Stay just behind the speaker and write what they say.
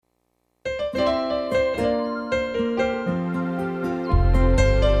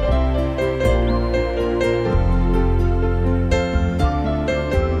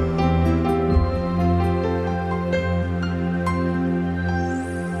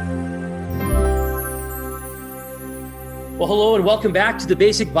Well, hello and welcome back to the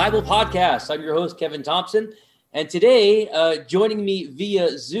Basic Bible Podcast. I'm your host, Kevin Thompson. And today, joining me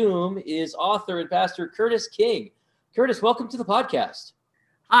via Zoom is author and pastor Curtis King. Curtis, welcome to the podcast.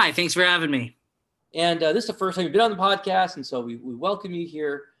 Hi, thanks for having me. And this is the first time you've been on the podcast, and so we welcome you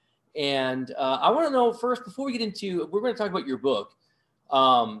here. And I want to know first, before we get into, we're going to talk about your book.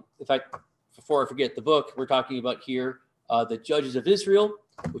 In fact, before I forget the book, we're talking about here, The Judges of Israel,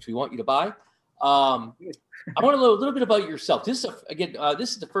 which we want you to buy. I want to know a little bit about yourself. This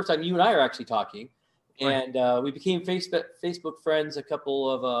is the first time you and I are actually talking. And we became Facebook friends a couple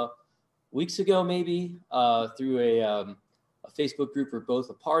of weeks ago, maybe, through a Facebook group we're both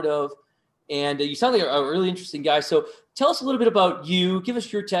a part of. And you sound like a really interesting guy. So tell us a little bit about you. Give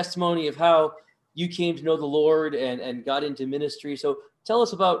us your testimony of how you came to know the Lord and got into ministry. So tell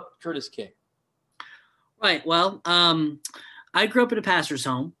us about Curtis King. Right. Well, I grew up in a pastor's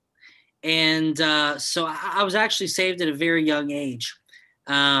home. And so I was actually saved at a very young age.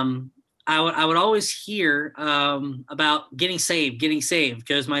 I would always hear about getting saved,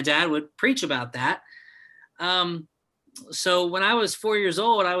 because my dad would preach about that. So when I was 4 years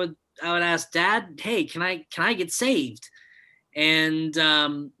old, I would ask Dad, "Hey, can I get saved?" And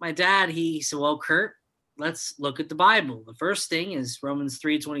my dad, he said, "Well, Kurt, let's look at the Bible. The first thing is Romans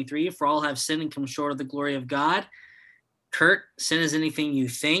 3:23, for all have sinned and come short of the glory of God. Kurt, sin is anything you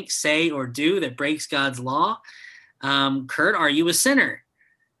think, say, or do that breaks God's law. Kurt, are you a sinner?"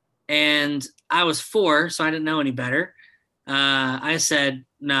 And I was 4, so I didn't know any better. I said,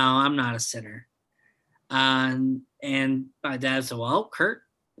 "No, I'm not a sinner." And my dad said, "Well, Kurt,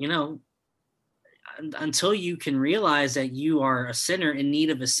 until you can realize that you are a sinner in need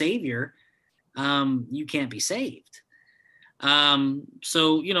of a savior, you can't be saved."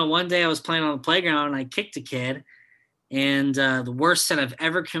 So one day I was playing on the playground and I kicked a kid. And the worst sin I've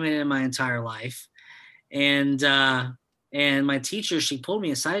ever committed in my entire life. And my teacher, she pulled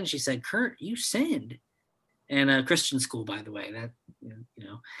me aside and she said, "Kurt, you sinned." And a Christian school, by the way,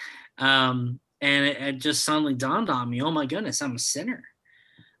 and it just suddenly dawned on me, oh my goodness, I'm a sinner.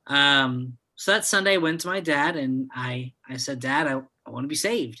 So that Sunday I went to my dad and I said, "Dad, I want to be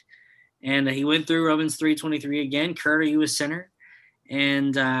saved." And he went through Romans 3:23 again. "Kurt, are you a sinner?"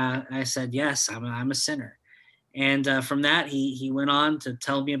 And I said, "Yes, I'm a sinner." And from that, he went on to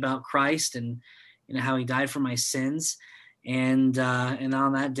tell me about Christ and how he died for my sins. And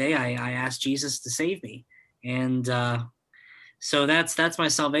on that day, I asked Jesus to save me. And so that's my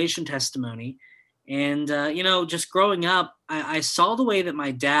salvation testimony. And just growing up, I saw the way that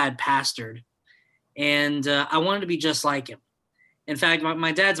my dad pastored, and I wanted to be just like him. In fact,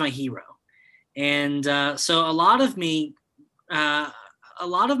 my dad's my hero. And so a lot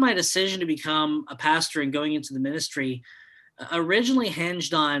of my decision to become a pastor and going into the ministry originally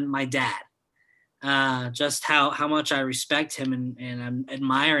hinged on my dad, just how much I respect him and I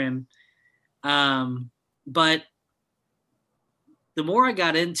admire him. But the more I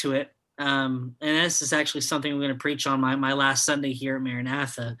got into it, and this is actually something I'm going to preach on my last Sunday here at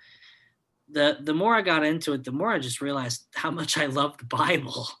Maranatha, the more I got into it, the more I just realized how much I love the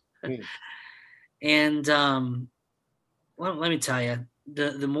Bible. And let me tell you,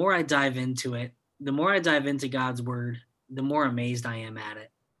 the more I dive into it, the more I dive into God's word, the more amazed I am at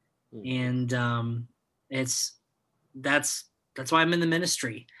it. And that's why I'm in the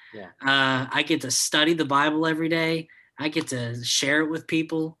ministry. Yeah. I get to study the Bible every day. I get to share it with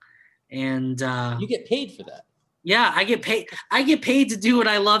people. And you get paid for that. Yeah, I get paid. I get paid to do what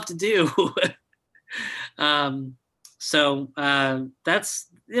I love to do. So that's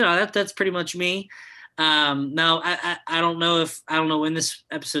pretty much me. Now I don't know when this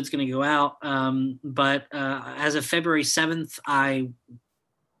episode's going to go out. But as of February 7th, I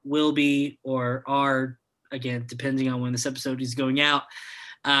will be, or are, again, depending on when this episode is going out,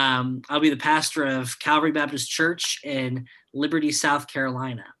 I'll be the pastor of Calvary Baptist Church in Liberty, South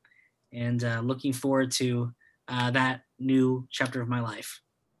Carolina, and looking forward to that new chapter of my life.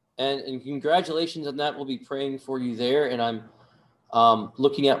 And congratulations on that. We'll be praying for you there. And I'm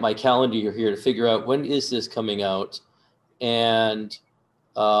looking at my calendar here to figure out when is this coming out. And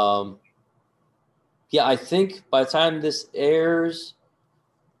I think by the time this airs,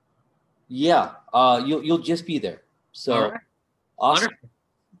 you'll just be there. So all right. Awesome. Wonderful.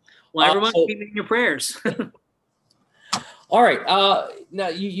 Well, everyone keep me in your prayers. All right. Now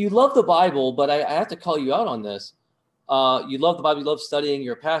you love the Bible, but I have to call you out on this. You love the Bible, you love studying,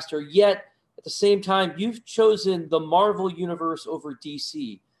 you're a pastor, yet at the same time, you've chosen the Marvel universe over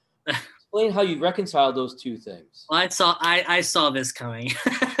DC. Explain how you reconcile those two things. Well, I saw this coming.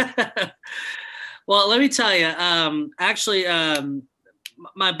 Well, let me tell you,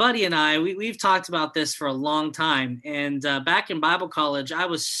 my buddy and I, we've talked about this for a long time. And back in Bible college, I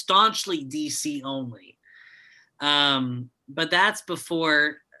was staunchly DC only. But that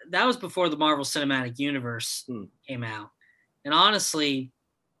was before the Marvel Cinematic Universe came out. And honestly,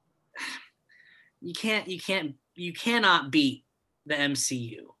 you cannot beat the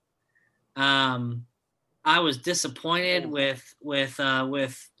MCU. I was disappointed with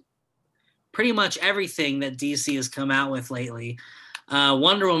pretty much everything that DC has come out with lately.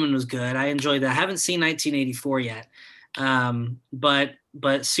 Wonder Woman was good. I enjoyed that. I haven't seen 1984 yet.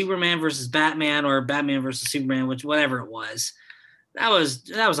 But Superman versus Batman, or Batman versus Superman, whatever it was, that was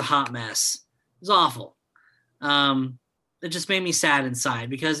a hot mess. It was awful. It just made me sad inside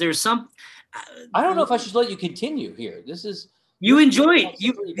because there's some. I don't know if I should let you continue here. This is you enjoyed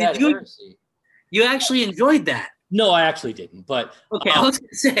you actually enjoyed that. No, I actually didn't. But okay, I was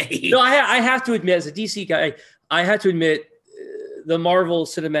gonna say no. I have to admit, as a DC guy, I had to admit the Marvel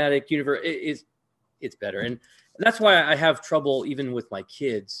Cinematic Universe it's better, and that's why I have trouble even with my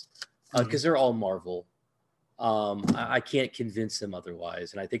kids because they're all Marvel. I can't convince them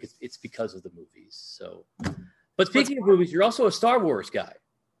otherwise, and I think it's because of the movies. So, but speaking of movies, you're also a Star Wars guy.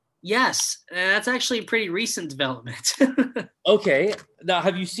 Yes, that's actually a pretty recent development. Okay, now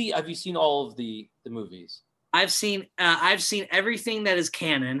have you seen all of the movies? I've seen everything that is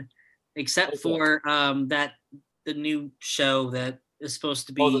canon, except for the new show that is supposed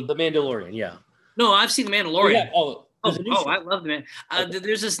to be the Mandalorian. Yeah. No, I've seen the Mandalorian. Oh, yeah. I love the Man. Okay.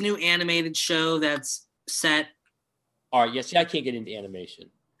 There's this new animated show that's set. All right. Yes. Yeah, I can't get into animation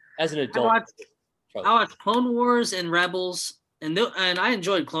as an adult. I watched Clone Wars and Rebels, and I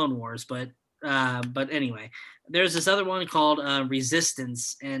enjoyed Clone Wars, but anyway, there's this other one called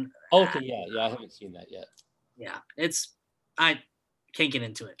Resistance, and okay, yeah, I haven't seen that yet. Yeah, I can't get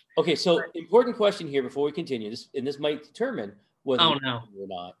into it. Okay, so important question here before we continue. This might determine whether or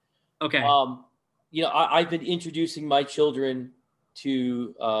not. Okay. I've been introducing my children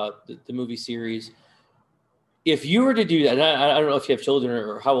to the movie series. If you were to do that, and I don't know if you have children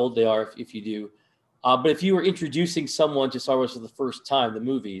or how old they are, if you do, but if you were introducing someone to Star Wars for the first time, the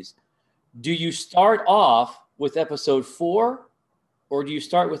movies, do you start off with episode 4 or do you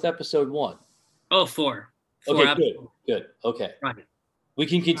start with episode 1? Oh, 4. Okay, good. Okay. Right. We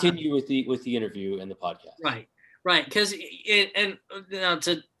can continue with the interview and the podcast. Right. Because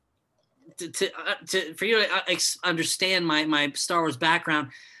for you to understand my Star Wars background,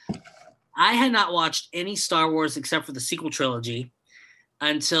 I had not watched any Star Wars except for the sequel trilogy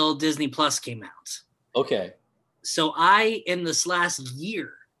until Disney Plus came out. Okay. So in this last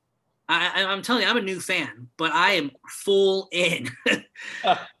year, I'm telling you, I'm a new fan, but I am full in.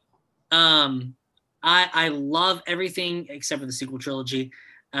 I love everything except for the sequel trilogy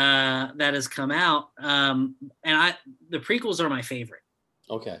that has come out, and the prequels are my favorite.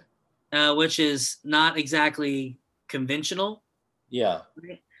 Okay. Which is not exactly conventional. Yeah.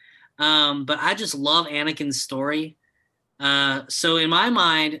 But I just love Anakin's story. So in my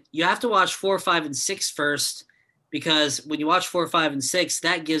mind, you have to watch 4, 5, and 6 first, because when you watch 4, 5, and 6,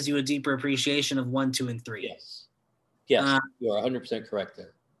 that gives you a deeper appreciation of 1, 2, and 3. Yes, you are 100% correct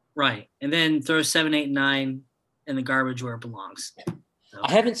there. Right, and then throw 7, 8, and 9 in the garbage where it belongs. So.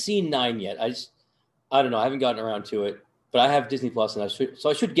 I haven't seen 9 yet. I don't know. I haven't gotten around to it, but I have Disney Plus, and I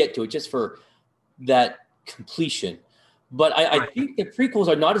should get to it just for that completion. But I think the prequels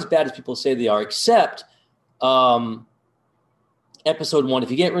are not as bad as people say they are, except episode 1.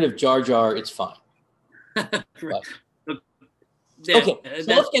 If you get rid of Jar Jar, it's fine. Okay, so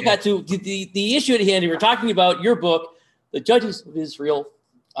let's get back to the issue at hand. We're talking about your book, The Judges of Israel.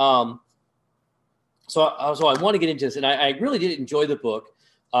 So I want to get into this, and I really did enjoy the book.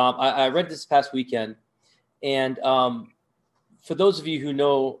 I read this past weekend, and for those of you who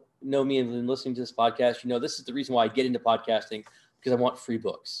know me and been listening to this podcast, this is the reason why I get into podcasting, because I want free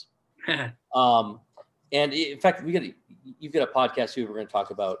books. And in fact, you've got a podcast too we're going to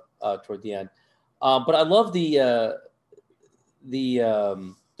talk about toward the end. But I love the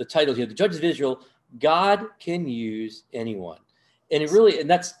title here, The Judges of Israel. God can use anyone, and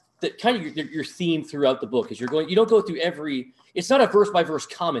that's the kind of your theme throughout the book. Is you don't go through it's not a verse by verse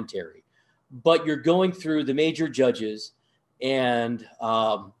commentary, but you're going through the major judges, and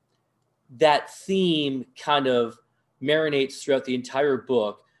that theme kind of marinates throughout the entire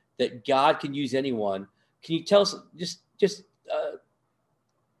book, that God can use anyone. Can you tell us, just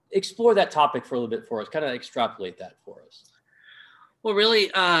explore that topic for a little bit for us, kind of extrapolate that for us? Well, really,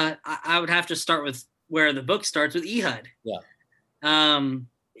 I would have to start with where the book starts, with Ehud. Yeah.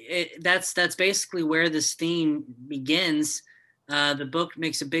 That's basically where this theme begins. The book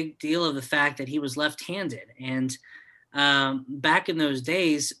makes a big deal of the fact that he was left-handed, and back in those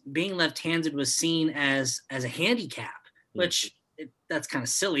days, being left-handed was seen as a handicap, which that's kind of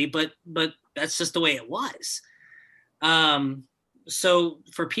silly, but that's just the way it was. So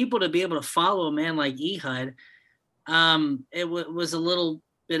for people to be able to follow a man like Ehud, it was a little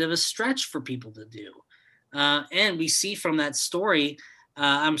bit of a stretch for people to do. And we see from that story,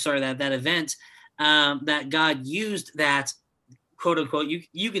 that event, that God used that, quote unquote,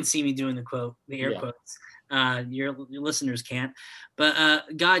 you can see me doing the air quotes. Your listeners can't,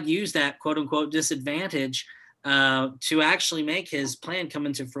 but God used that quote unquote disadvantage to actually make his plan come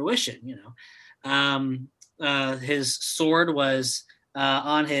into fruition. His sword was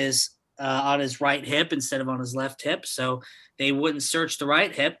on his right hip instead of on his left hip, so they wouldn't search the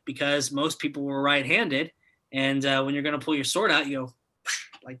right hip because most people were right-handed, and when you're going to pull your sword out, you go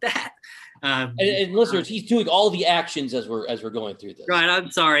like that. And listeners, he's doing all the actions as we're going through this. Right.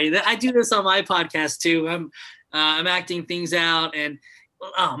 I'm sorry. I do this on my podcast too. I'm acting things out, and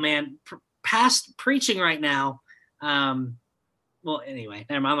oh man, past preaching right now. Well, anyway,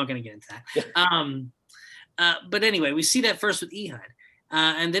 never mind. I'm not going to get into that. But anyway, we see that first with Ehud,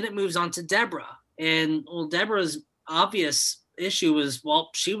 and then it moves on to Deborah. And Deborah's obvious issue was,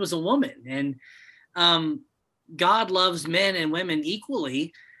 she was a woman, and God loves men and women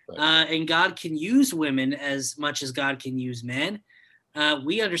equally. Right. And God can use women as much as God can use men.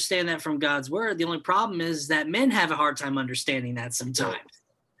 We understand that from God's word. The only problem is that men have a hard time understanding that sometimes.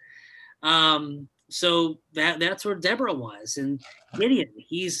 So that's where Deborah was. And Gideon,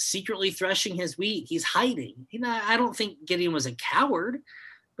 he's secretly threshing his wheat. He's hiding. I don't think Gideon was a coward,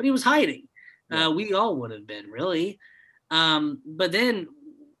 but he was hiding. Yeah. We all would have been, really. But then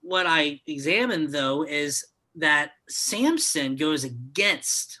what I examined, though, is that Samson goes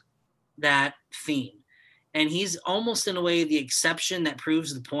against that theme, and he's almost in a way the exception that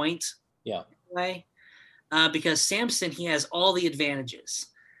proves the point. Yeah. Way, because Samson, he has all the advantages.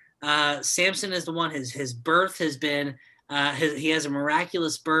 Samson is the one. His birth has been. He has a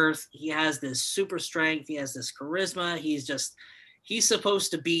miraculous birth. He has this super strength. He has this charisma. He's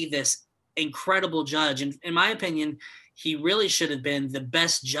supposed to be this incredible judge, and in my opinion, he really should have been the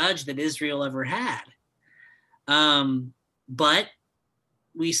best judge that Israel ever had. But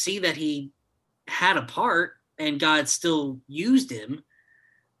we see that he had a part, and God still used him,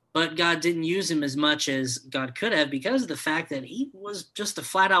 but God didn't use him as much as God could have because of the fact that he was just a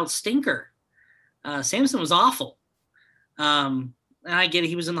flat out stinker. Samson was awful. And I get it.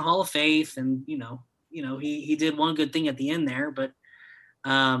 He was in the Hall of Faith, and, he did one good thing at the end there,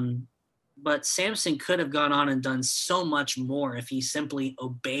 but Samson could have gone on and done so much more if he simply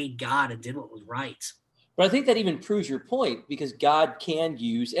obeyed God and did what was right. But I think that even proves your point, because God can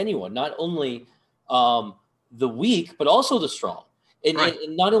use anyone, not only the weak, but also the strong. And, right.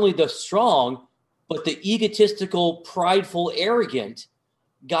 and not only the strong, but the egotistical, prideful, arrogant,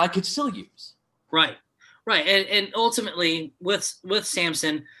 God could still use. Right. And ultimately, with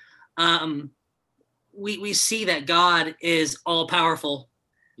Samson, we see that God is all-powerful,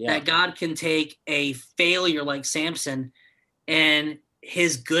 that God can take a failure like Samson, and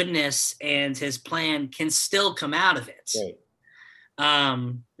his goodness and his plan can still come out of it.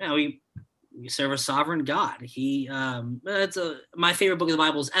 Right. We serve a sovereign God. My favorite book of the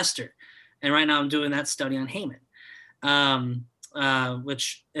Bible is Esther, and right now I'm doing that study on Haman,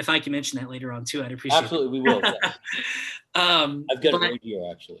 which, if I can mention that later on too, I'd appreciate. Absolutely, we will. Yeah. I've got it right here,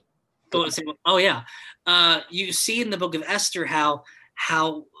 actually. Oh yeah. You see in the book of Esther how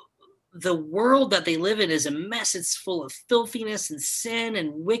the world that they live in is a mess. It's full of filthiness and sin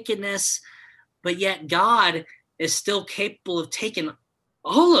and wickedness, but yet God is still capable of taking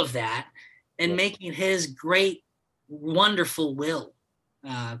all of that and making his great, wonderful will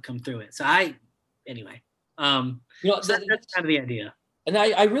come through it. So anyway, so that's kind of the idea. And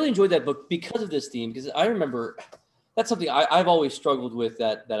I really enjoyed that book because of this theme, because I remember that's something I've always struggled with,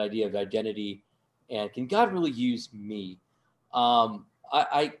 that idea of identity, and can God really use me?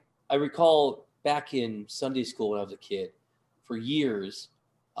 I recall back in Sunday school when I was a kid, for years,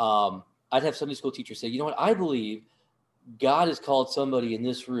 I'd have Sunday school teachers say, you know what, I believe God has called somebody in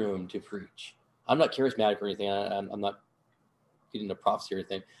this room to preach. I'm not charismatic or anything. I'm not getting into prophecy or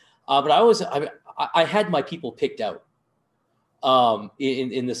anything. But I had my people picked out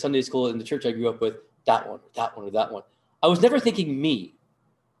in the Sunday school, in the church I grew up with, that one, or that one. I was never thinking me,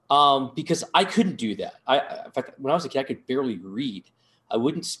 because I couldn't do that. In fact, when I was a kid, I could barely read. I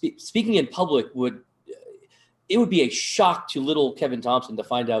wouldn't speaking in public it would be a shock to little Kevin Thompson to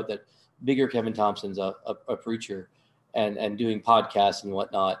find out that bigger Kevin Thompson's a preacher and doing podcasts and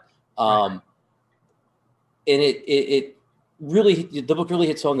whatnot. Right. And it really, the book really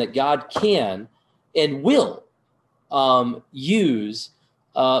hits home that God can and will use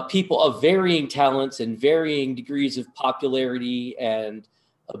people of varying talents and varying degrees of popularity and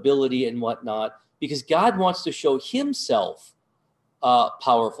ability and whatnot, because God wants to show himself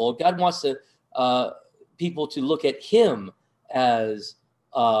powerful. God wants people to look at him as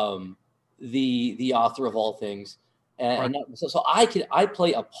the author of all things. And so I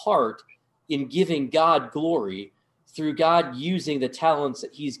play a part in giving God glory through God using the talents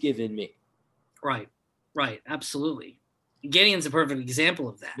that he's given me. Right. Absolutely. Gideon's a perfect example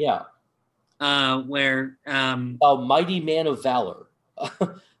of that. Yeah. Where a mighty man of valor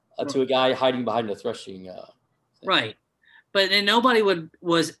to a guy hiding behind a threshing. Right. But and nobody would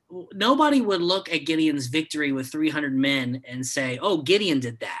look at Gideon's victory with 300 men and say, "Oh, Gideon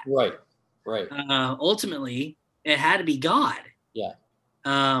did that." Right. Ultimately, it had to be God. Yeah.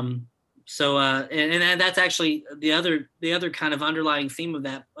 So and that's actually the other kind of underlying theme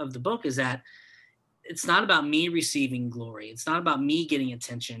of the book is that it's not about me receiving glory. It's not about me getting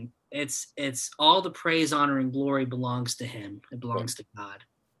attention. It's all the praise, honor, and glory belongs to him. It belongs to God.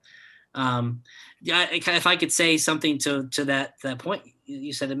 If I could say something to that point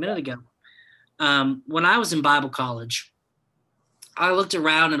you said a minute ago, when I was in Bible college, I looked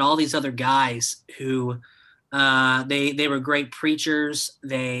around at all these other guys who they were great preachers.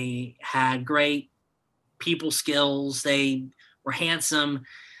 They had great people skills. They were handsome.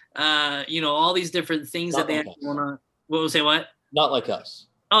 All these different things Not that they like had us. going on. What was it? What? Not like us.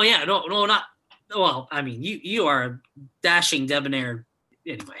 Oh yeah, no, not. Well, I mean, you are a dashing, debonair.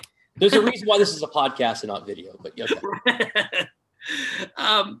 Anyway, there's a reason why this is a podcast and not video. But yeah.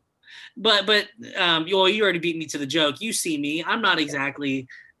 But you already beat me to the joke. You see me. I'm not exactly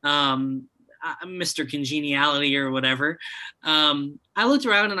Mr. Congeniality or whatever. I looked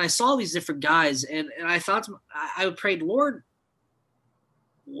around and I saw these different guys, and I thought I prayed, Lord,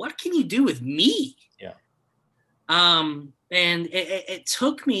 what can you do with me? Yeah. And it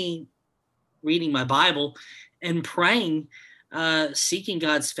took me reading my Bible and praying, seeking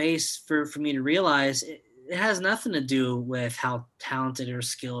God's face for me to realize it has nothing to do with how talented or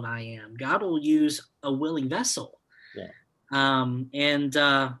skilled I am. God will use a willing vessel. Yeah. And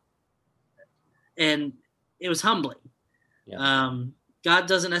it was humbling. Yeah. God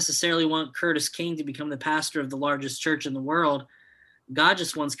doesn't necessarily want Curtis King to become the pastor of the largest church in the world. God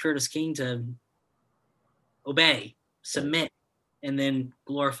just wants Curtis King to obey, submit, and then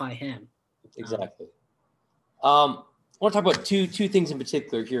glorify him. Exactly. I want to talk about two things in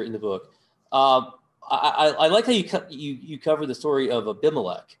particular here in the book. I like how you cover the story of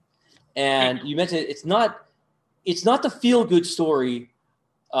Abimelech, and you mentioned it's not the feel good story.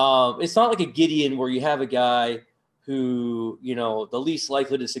 It's not like a Gideon where you have a guy who, the least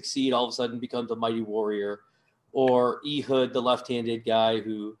likely to succeed all of a sudden becomes a mighty warrior, or Ehud, the left-handed guy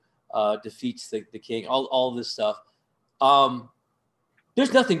who defeats the king. All this stuff.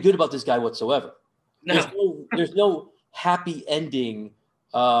 There's nothing good about this guy whatsoever. No. There's no happy ending.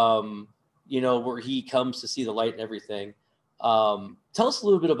 Where he comes to see the light and everything. Tell us a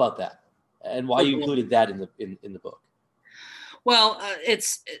little bit about that and why you included that in the book. Well,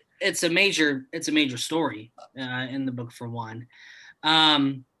 it's a major story in the book for one.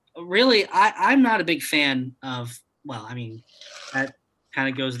 Really, I'm not a big fan of. Well, I mean, that kind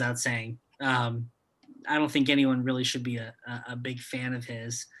of goes without saying. I don't think anyone really should be a big fan of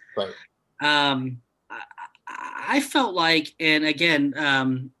his. Right. I felt like, and again,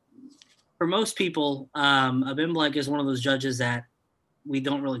 for most people, Abimelech is one of those judges that we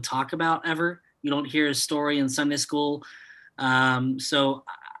don't really talk about ever. You don't hear his story in Sunday school. So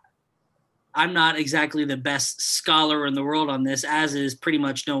I'm not exactly the best scholar in the world on this, as is pretty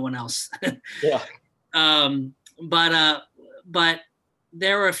much no one else. Yeah. But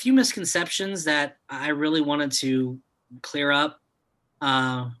there were a few misconceptions that I really wanted to clear up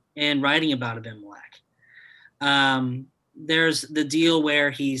in writing about Abimelech. There's the deal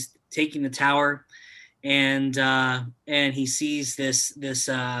where he's taking the tower, and he sees this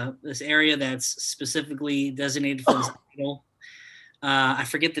area that's specifically designated for this idol. I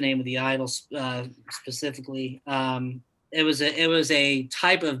forget the name of the idol specifically. It was a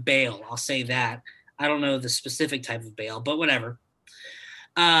type of Baal. I'll say that. I don't know the specific type of Baal, but whatever.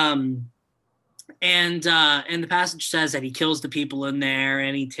 And the passage says that he kills the people in there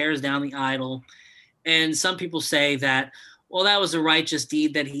and he tears down the idol. And some people say that, well, that was a righteous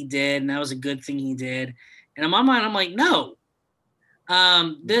deed that he did, and that was a good thing he did. And in my mind, I'm like, no,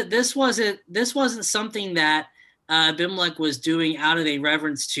 this wasn't something that Abimelech was doing out of a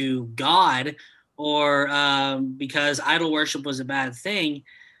reverence to God, or because idol worship was a bad thing.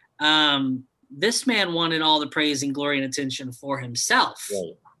 This man wanted all the praise and glory and attention for himself.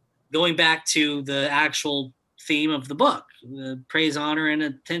 Right. Going back to the actual theme of the book, the praise, honor, and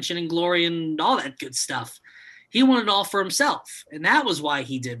attention and glory and all that good stuff. He wanted it all for himself, and that was why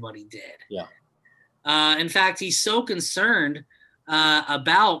he did what he did. Yeah. In fact, he's so concerned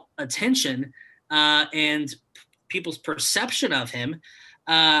about attention and people's perception of him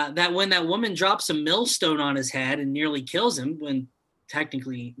that when that woman drops a millstone on his head and nearly kills him, when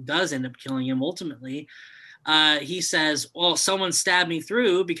technically does end up killing him ultimately, he says, well, someone stabbed me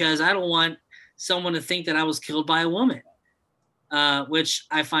through because I don't want someone to think that I was killed by a woman, which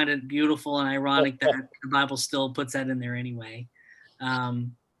I find it beautiful and ironic that the Bible still puts that in there anyway.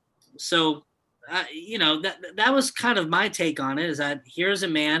 So that was kind of my take on it, is that here's a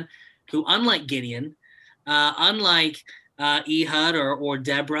man who, unlike Gideon, unlike Ehud or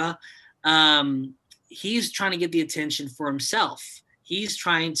Deborah, he's trying to get the attention for himself. He's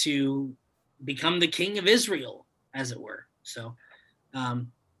trying to become the king of Israel, as it were. So,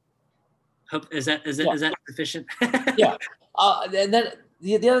 is that sufficient? Yeah. And then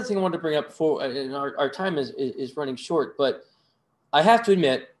the other thing I wanted to bring up before, and our time is running short, but I have to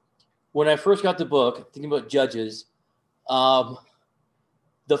admit, when I first got the book, thinking about Judges, the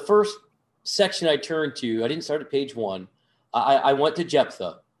first section I turned to, I didn't start at page 1. I went to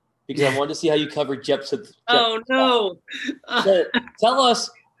Jephthah because I wanted to see how you covered Jephthah. Oh, no. So tell us,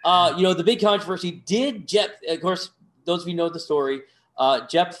 the big controversy. Of course, those of you know the story,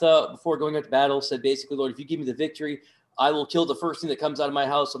 Jephthah, before going out to battle, said basically, Lord, if you give me the victory, I will kill the first thing that comes out of my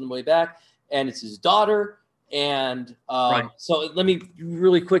house on the way back. And it's his daughter. And Right. So let me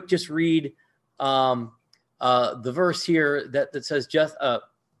really quick just read the verse here that says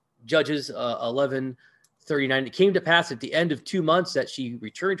Judges 11:39. It came to pass at the end of 2 months that she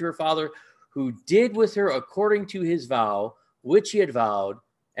returned to her father, who did with her according to his vow, which he had vowed,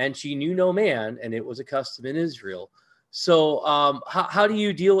 and she knew no man, and it was a custom in Israel. So how do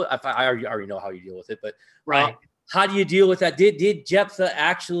you deal with? I already know how you deal with it, but Right. How do you deal with that? Did Jephthah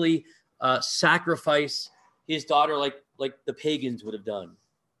actually sacrifice his daughter like the pagans would have done?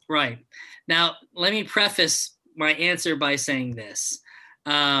 Right. Now, let me preface my answer by saying this.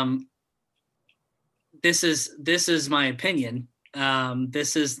 This is my opinion.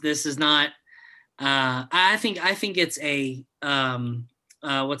 This is not. I think it's a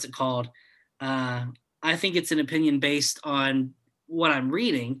what's it called? I think it's an opinion based on what I'm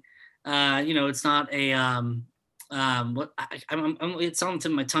reading. It's not a it's on the tip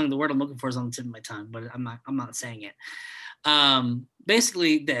of my tongue. The word I'm looking for is on the tip of my tongue, but I'm not saying it.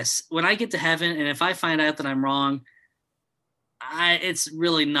 Basically this, when I get to heaven and if I find out that I'm wrong, it's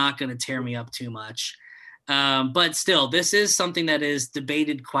really not going to tear me up too much. But still, this is something that is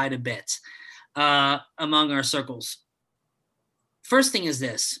debated quite a bit among our circles. First thing is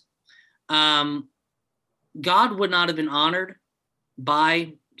this. God would not have been honored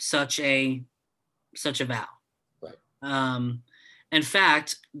by such a vow. Right. In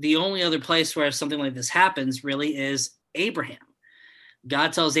fact, the only other place where something like this happens really is Abraham.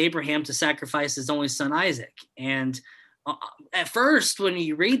 God tells Abraham to sacrifice his only son Isaac. And at first, when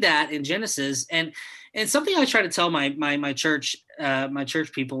you read that in Genesis, and something I try to tell my church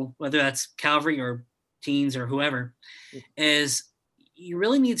people, whether that's Calvary or teens or whoever, is you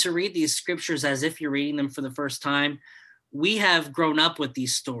really need to read these scriptures as if you're reading them for the first time. We have grown up with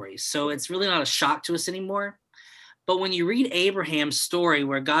these stories, so it's really not a shock to us anymore. But when you read Abraham's story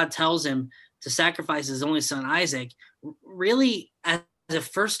where God tells him to sacrifice his only son Isaac, really, as a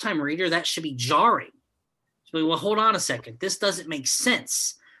first-time reader, that should be jarring. So, well, hold on a second. This doesn't make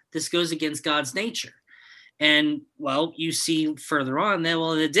sense. This goes against God's nature. And, well, you see further on that,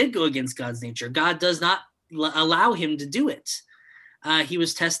 well, it did go against God's nature. God does not allow him to do it. He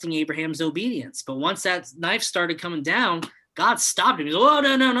was testing Abraham's obedience. But once that knife started coming down, God stopped him. He said, oh,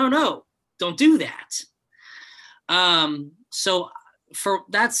 no. Don't do that. So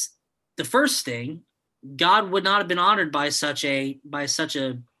that's the first thing. God would not have been honored by such a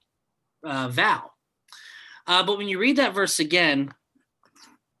vow. But when you read that verse again,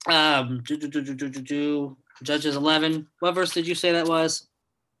 Judges 11, what verse did you say that was?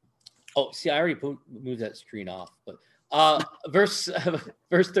 Oh, see, I already moved that screen off, but verse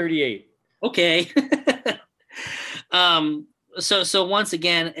 38. Okay. So once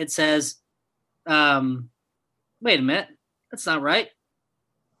again, it says, wait a minute, that's not right.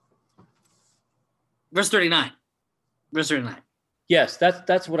 Verse 39. Yes,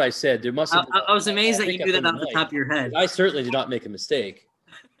 that's what I said. There must have. I was amazed that you knew that off the top of your head. I certainly did not make a mistake.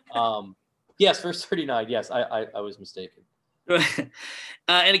 Yes, verse 39. Yes, I was mistaken.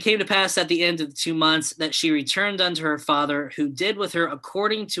 And it came to pass at the end of the 2 months that she returned unto her father, who did with her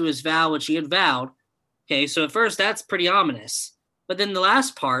according to his vow which he had vowed. Okay, so at first that's pretty ominous. But then the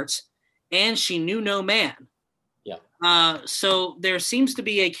last part, and she knew no man. So there seems to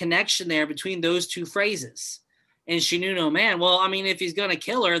be a connection there between those two phrases. And she knew no man. Well, I mean, if he's going to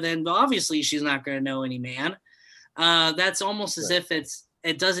kill her, then obviously she's not going to know any man. That's almost as if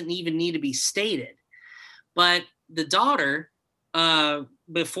it doesn't even need to be stated. But the daughter,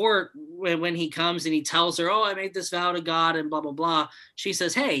 before when he comes and he tells her, "Oh, I made this vow to God," and blah blah blah, she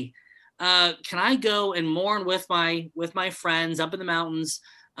says, "Hey, can I go and mourn with my friends up in the mountains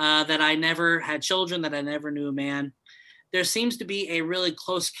that I never had children, that I never knew a man?" There seems to be a really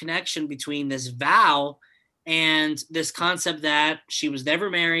close connection between this vow and this concept that she was never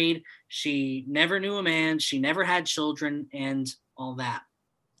married, she never knew a man, she never had children, and all that.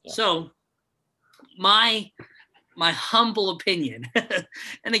 Yeah. So my humble opinion,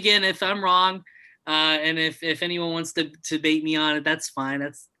 and again, if I'm wrong, and if anyone wants to bait me on it, that's fine.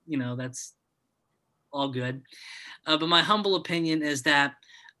 That's all good. But my humble opinion is that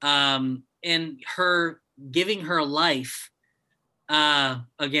in her giving her life,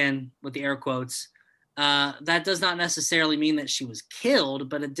 again with the air quotes, that does not necessarily mean that she was killed,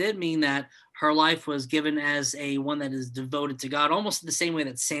 but it did mean that her life was given as a one that is devoted to God, almost the same way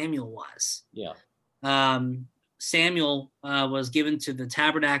that Samuel was. Yeah. Samuel was given to the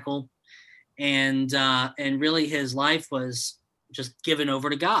tabernacle, and really his life was just given over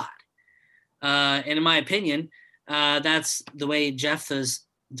to God. And in my opinion, that's the way Jephthah's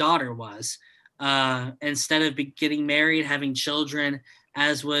daughter was. Instead of getting married, having children,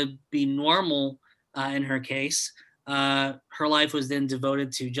 as would be normal in her case, her life was then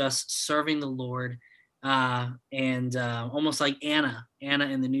devoted to just serving the Lord, and almost like Anna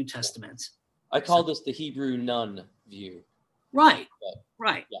in the New Testament. I call this the Hebrew nun view. Right.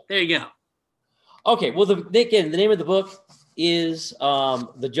 Yeah. There you go. Okay. Well, the name of the book is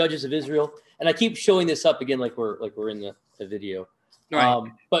The Judges of Israel, and I keep showing this up again, like we're in the video.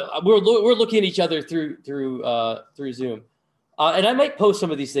 Right. But we're looking at each other through Zoom, and I might post some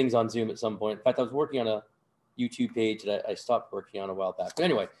of these things on Zoom at some point. In fact, I was working on a YouTube page that I stopped working on a while back. But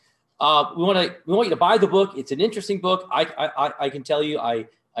anyway, we want you to buy the book. It's an interesting book. I can tell you, I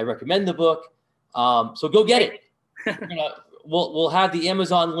recommend the book. So go get it. We'll have the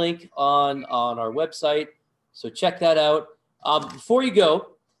Amazon link on our website, so check that out. Before you go,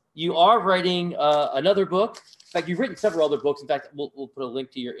 you are writing another book. In fact, you've written several other books. In fact, we'll put a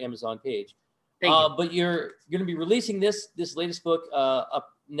link to your Amazon page. But you're going to be releasing this latest book up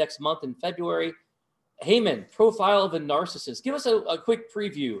next month in February. Haman, Profile of a Narcissist. Give us a quick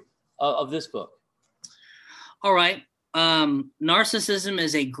preview of this book. All right. Narcissism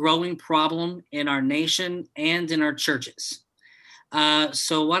is a growing problem in our nation and in our churches.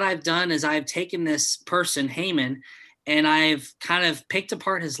 So what I've done is I've taken this person, Haman, and I've kind of picked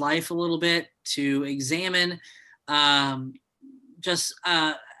apart his life a little bit to examine just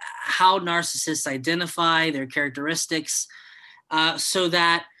how narcissists identify their characteristics, so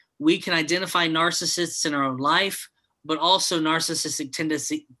that we can identify narcissists in our own life, but also narcissistic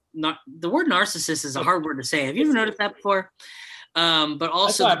tendency. The word narcissist is a hard word to say. Have you ever noticed that before? But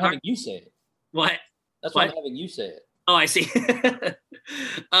also, that's why I'm having you say it. What? That's why I'm having you say it. Oh, I see.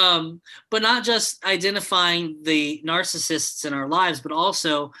 But not just identifying the narcissists in our lives, but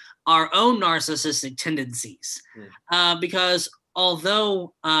also our own narcissistic tendencies. Because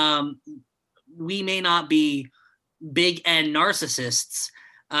although we may not be big N narcissists,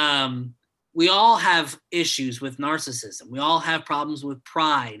 we all have issues with narcissism. We all have problems with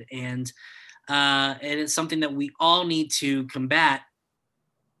pride, and it's something that we all need to combat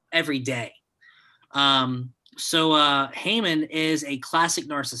every day. So Haman is a classic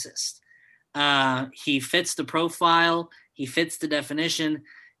narcissist. He fits the profile, he fits the definition,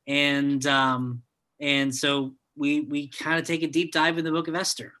 and so we kind of take a deep dive in the Book of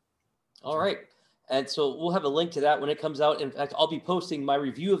Esther. All right. And so we'll have a link to that when it comes out. In fact, I'll be posting my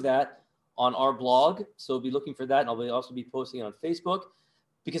review of that on our blog. So be looking for that. And I'll also be posting it on Facebook,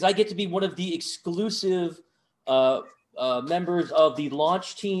 because I get to be one of the exclusive members of the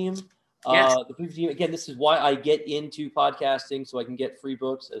launch team. Yes. The preview team. Again, this is why I get into podcasting, so I can get free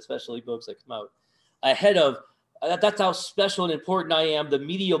books, especially books that come out ahead of. That's how special and important I am. The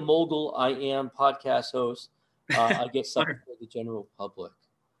media mogul I am, podcast host. I get something for the general public.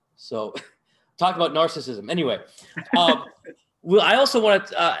 So talk about narcissism. Anyway, well, I also want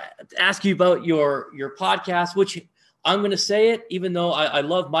to ask you about your podcast, which I'm going to say it, even though I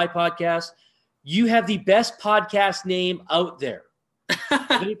love my podcast. You have the best podcast name out there.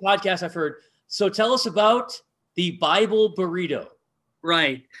 Any podcast I've heard. So tell us about the Bible Burrito.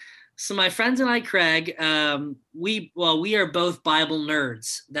 Right. So my friends and I, Craig, we are both Bible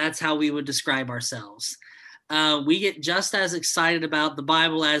nerds. That's how we would describe ourselves. we get just as excited about the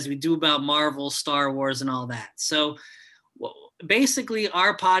Bible as we do about Marvel, Star Wars, and all that. So basically,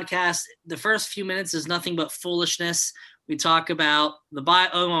 our podcast, the first few minutes is nothing but foolishness. We talk about the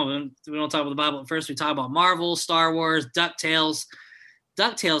Bible. Oh, no, we don't talk about the Bible at first. We talk about Marvel, Star Wars, DuckTales.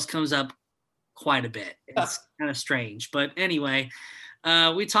 DuckTales comes up quite a bit. It's kind of strange. But anyway,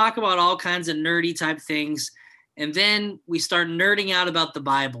 we talk about all kinds of nerdy type things. And then we start nerding out about the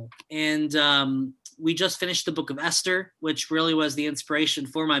Bible. And we just finished the book of Esther, which really was the inspiration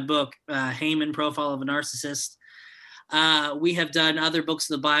for my book, Haman, Profile of a Narcissist. We have done other books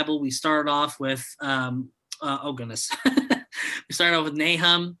of the Bible. We started off with, oh goodness, we started off with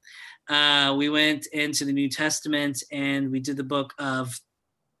Nahum. We went into the New Testament and we did the book of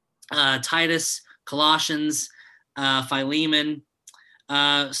Titus, Colossians, Philemon.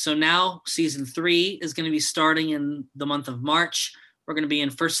 So now season 3 is going to be starting in the month of March. We're going to be in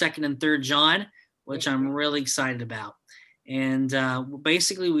 1st, 2nd, and 3rd John, which I'm really excited about. And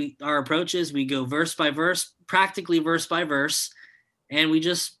basically, our approach is we go verse by verse, practically verse by verse, and we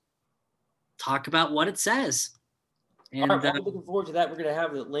just talk about what it says. And all right, I'm looking forward to that. We're going to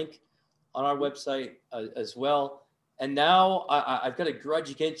have the link on our website as well. And now I've got a grudge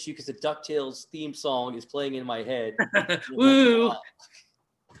against you because the DuckTales theme song is playing in my head. Woo!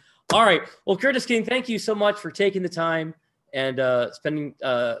 All right. Well, Curtis King, thank you so much for taking the time and spending,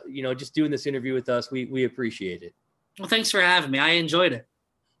 just doing this interview with us. We appreciate it. Well, thanks for having me. I enjoyed it.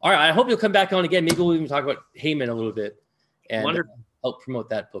 All right. I hope you'll come back on again. Maybe we'll even talk about Haman a little bit and help promote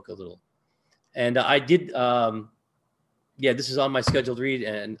that book a little. And I did, this is on my scheduled read,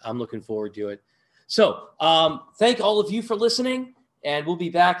 and I'm looking forward to it. So thank all of you for listening, and we'll be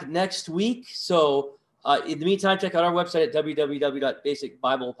back next week. So in the meantime, check out our website at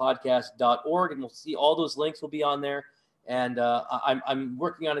www.basicbiblepodcast.org, and we'll see all those links will be on there. And I'm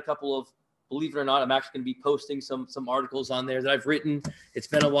working on a couple of, believe it or not, I'm actually going to be posting some articles on there that I've written. It's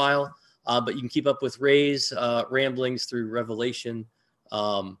been a while, but you can keep up with Ray's ramblings through Revelation.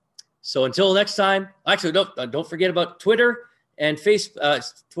 So until next time, actually, don't forget about Twitter and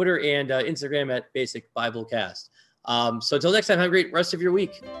Twitter and Instagram at Basic Biblecast. So until next time, have a great rest of your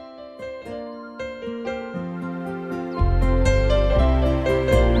week.